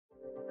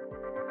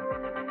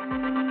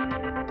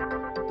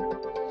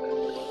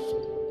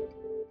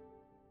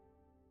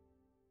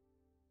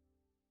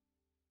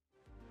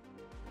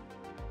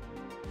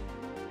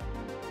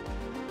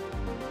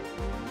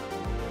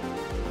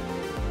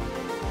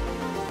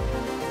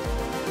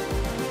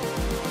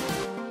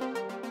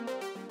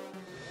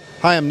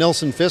Hi, I'm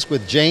Nelson Fisk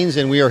with Janes,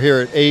 and we are here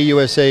at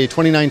AUSA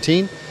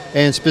 2019,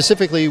 and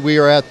specifically we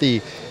are at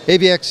the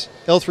AVX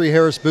L3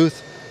 Harris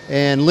booth,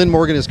 and Lynn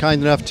Morgan is kind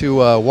enough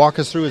to walk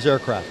us through his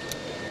aircraft.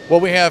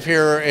 What we have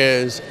here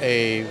is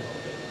a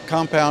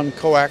compound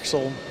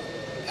coaxial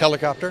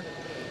helicopter.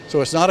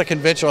 So it's not a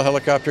conventional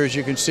helicopter, as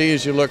you can see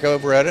as you look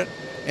over at it.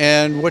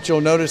 And what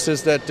you'll notice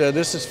is that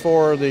this is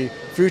for the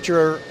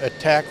Future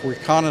Attack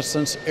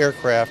Reconnaissance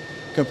Aircraft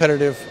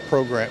competitive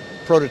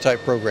prototype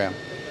program.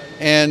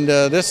 And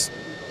this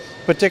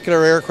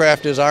particular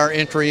aircraft is our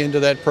entry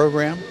into that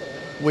program.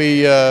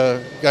 We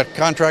got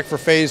contract for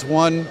phase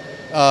 1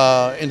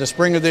 in the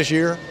spring of this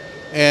year,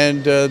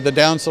 and the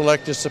down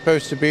select is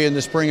supposed to be in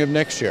the spring of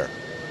next year.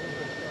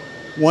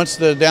 Once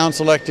the down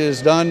select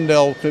is done,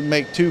 they'll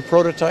make 2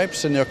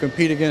 prototypes and they'll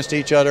compete against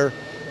each other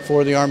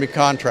for the Army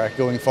contract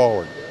going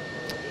forward.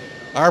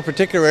 Our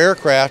particular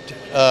aircraft,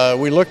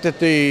 we looked at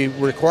the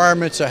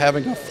requirements of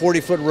having a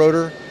 40-foot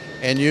rotor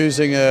and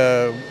using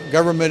a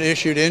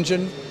government-issued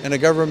engine and a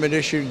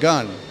government-issued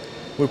gun.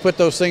 We put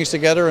those things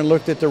together and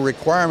looked at the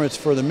requirements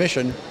for the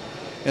mission,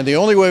 and the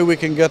only way we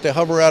can get the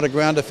hover out of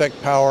ground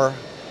effect power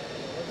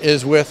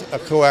is with a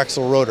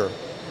coaxial rotor.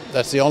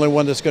 That's the only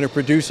one that's going to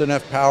produce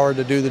enough power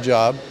to do the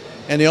job,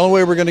 and the only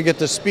way we're going to get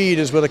the speed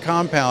is with a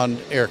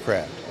compound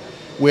aircraft.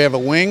 We have a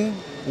wing,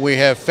 we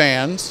have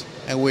fans,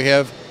 and we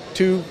have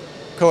 2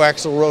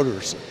 coaxial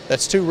rotors.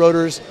 That's 2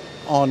 rotors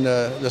on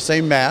the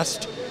same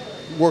mast,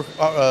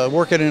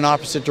 working in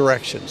opposite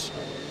directions.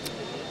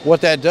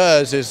 What that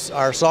does is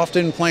our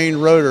soft-end plane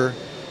rotor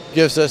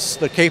gives us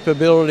the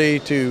capability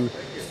to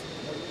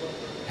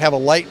have a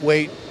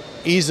lightweight,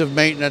 ease of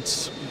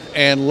maintenance,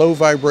 and low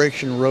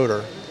vibration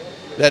rotor.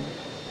 That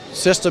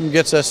system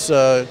gets us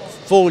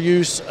full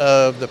use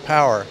of the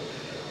power.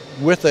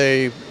 With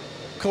a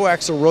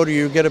coaxial rotor,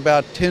 you get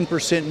about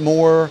 10%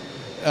 more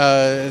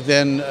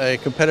than a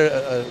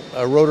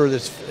rotor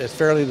that's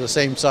fairly the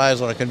same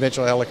size on a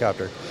conventional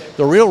helicopter.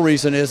 The real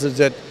reason is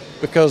that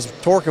because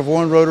torque of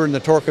one rotor and the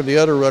torque of the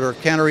other rotor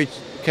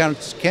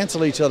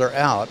cancel each other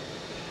out,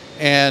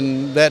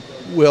 and that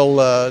will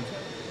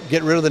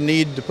get rid of the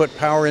need to put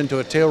power into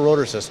a tail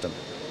rotor system.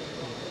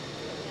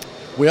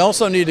 We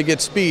also need to get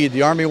speed.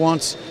 The Army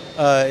wants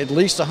at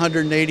least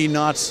 180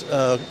 knots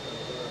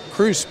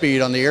cruise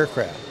speed on the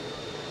aircraft.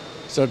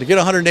 So to get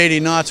 180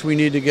 knots, we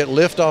need to get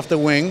lift off the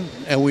wing,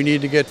 and we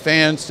need to get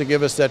fans to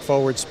give us that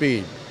forward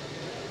speed.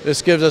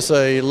 This gives us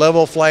a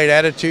level flight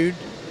attitude,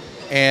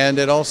 and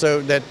it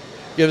also that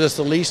gives us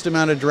the least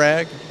amount of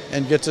drag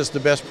and gets us the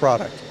best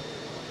product.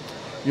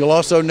 You'll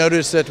also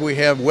notice that we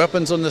have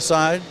weapons on the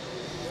side.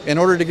 In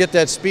order to get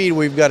that speed,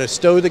 we've got to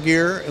stow the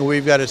gear and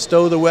we've got to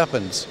stow the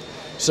weapons.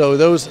 So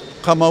those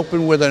come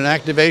open with an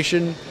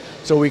activation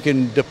so we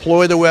can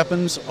deploy the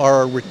weapons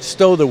or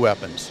stow the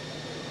weapons.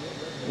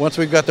 Once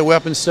we've got the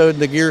weapons stowed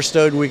and the gear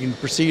stowed, we can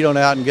proceed on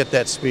out and get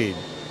that speed.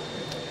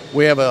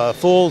 We have a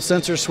full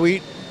sensor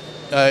suite.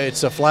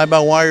 It's a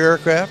fly-by-wire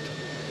aircraft.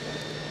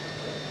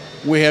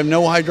 We have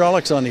no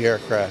hydraulics on the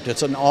aircraft.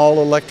 It's an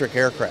all-electric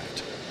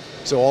aircraft.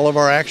 So all of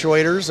our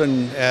actuators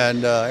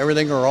and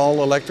everything are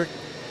all electric.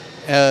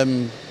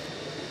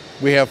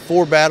 We have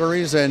 4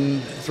 batteries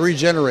and 3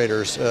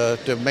 generators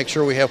to make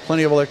sure we have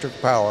plenty of electric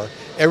power.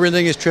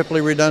 Everything is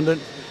triply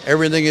redundant.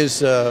 Everything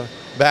is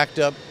backed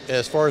up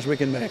as far as we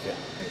can make it.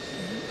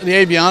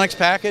 The avionics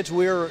package,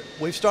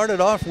 we've started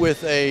off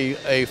with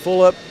a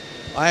full-up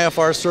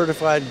IFR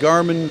certified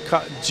Garmin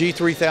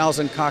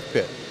G3000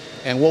 cockpit.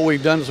 And what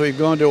we've done is we've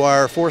gone to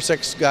our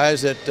 4.6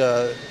 guys at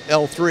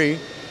L3,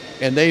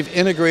 and they've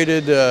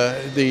integrated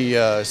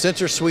the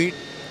sensor suite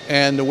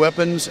and the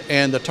weapons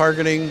and the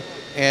targeting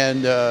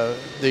and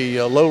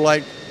the low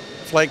light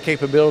flight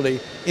capability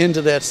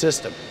into that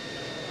system.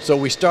 So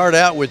we start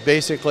out with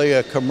basically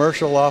a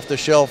commercial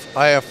off-the-shelf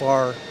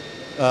IFR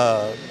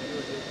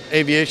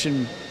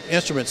aviation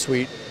instrument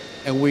suite,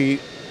 and we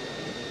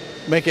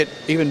make it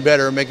even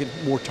better, make it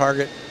more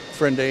target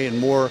friendly and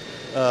more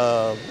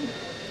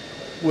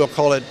we'll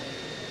call it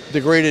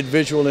degraded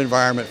visual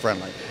environment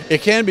friendly.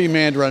 It can be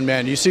manned or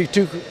unmanned. You see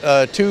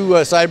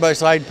two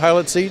side-by-side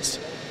pilot seats.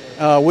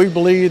 We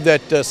believe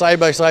that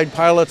side-by-side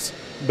pilots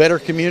better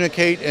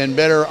communicate and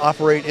better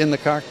operate in the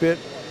cockpit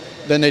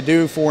than they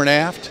do fore and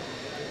aft.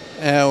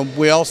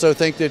 We also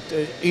think that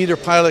either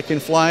pilot can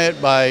fly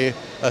it by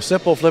a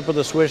simple flip of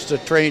the switch to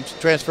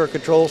transfer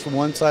controls from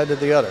one side to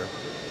the other.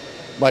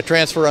 By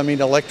transfer, I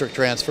mean electric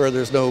transfer.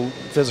 There's no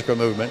physical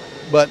movement.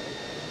 But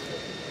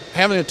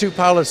having the 2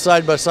 pilots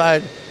side by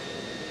side,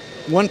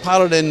 one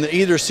pilot in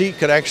either seat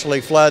could actually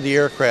fly the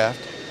aircraft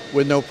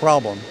with no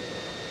problem.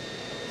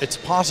 It's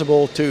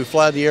possible to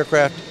fly the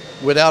aircraft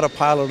without a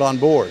pilot on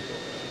board.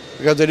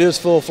 Because it is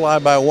full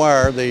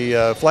fly-by-wire,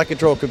 the flight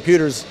control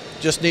computers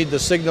just need the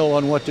signal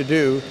on what to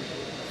do,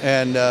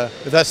 and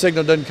if that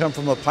signal doesn't come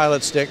from a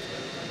pilot stick,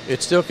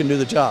 it still can do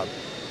the job.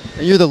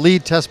 And you're the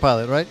lead test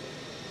pilot, right?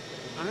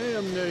 I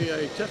am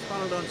the test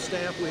pilot on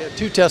staff. We have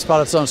 2 test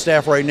pilots on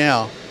staff right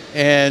now,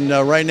 and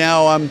right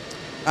now I'm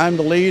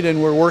the lead,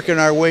 and we're working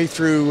our way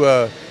through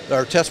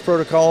our test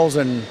protocols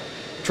and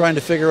trying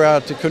to figure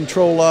out the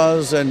control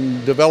laws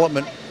and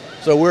development.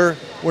 So we're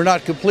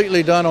not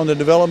completely done on the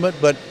development,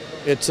 but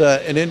it's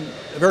a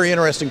very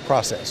interesting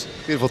process.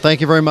 Beautiful.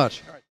 Thank you very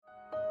much.